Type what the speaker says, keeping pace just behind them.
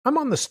I'm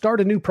on the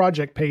Start a New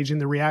Project page in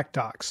the React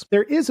docs.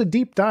 There is a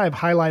deep dive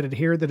highlighted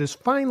here that is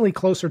finally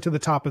closer to the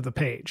top of the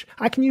page.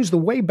 I can use the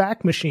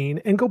Wayback Machine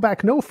and go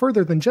back no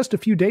further than just a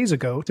few days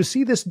ago to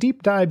see this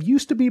deep dive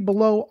used to be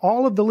below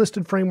all of the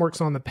listed frameworks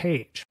on the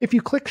page. If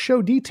you click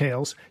Show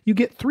Details, you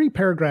get 3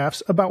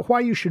 paragraphs about why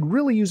you should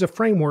really use a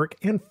framework,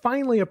 and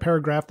finally a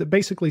paragraph that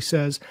basically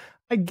says,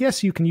 I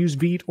guess you can use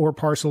Vite or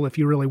Parcel if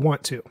you really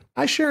want to.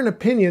 I share an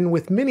opinion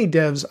with many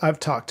devs I've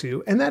talked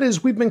to, and that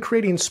is we've been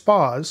creating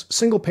SPAs,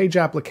 single-page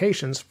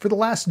applications, for the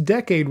last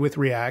decade with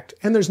React,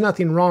 and there's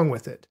nothing wrong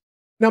with it.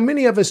 Now,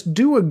 many of us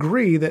do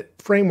agree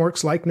that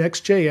frameworks like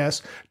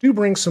Next.js do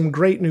bring some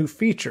great new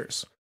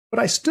features. But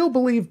I still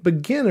believe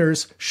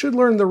beginners should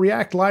learn the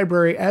React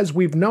library as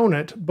we've known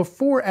it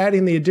before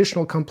adding the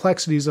additional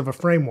complexities of a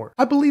framework.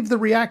 I believe the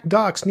React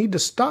docs need to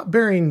stop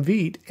burying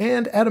Vite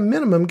and, at a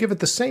minimum, give it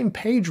the same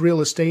page real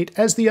estate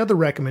as the other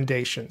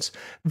recommendations.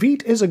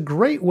 Vite is a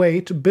great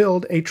way to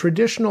build a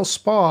traditional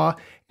SPA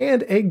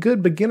and a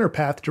good beginner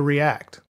path to React.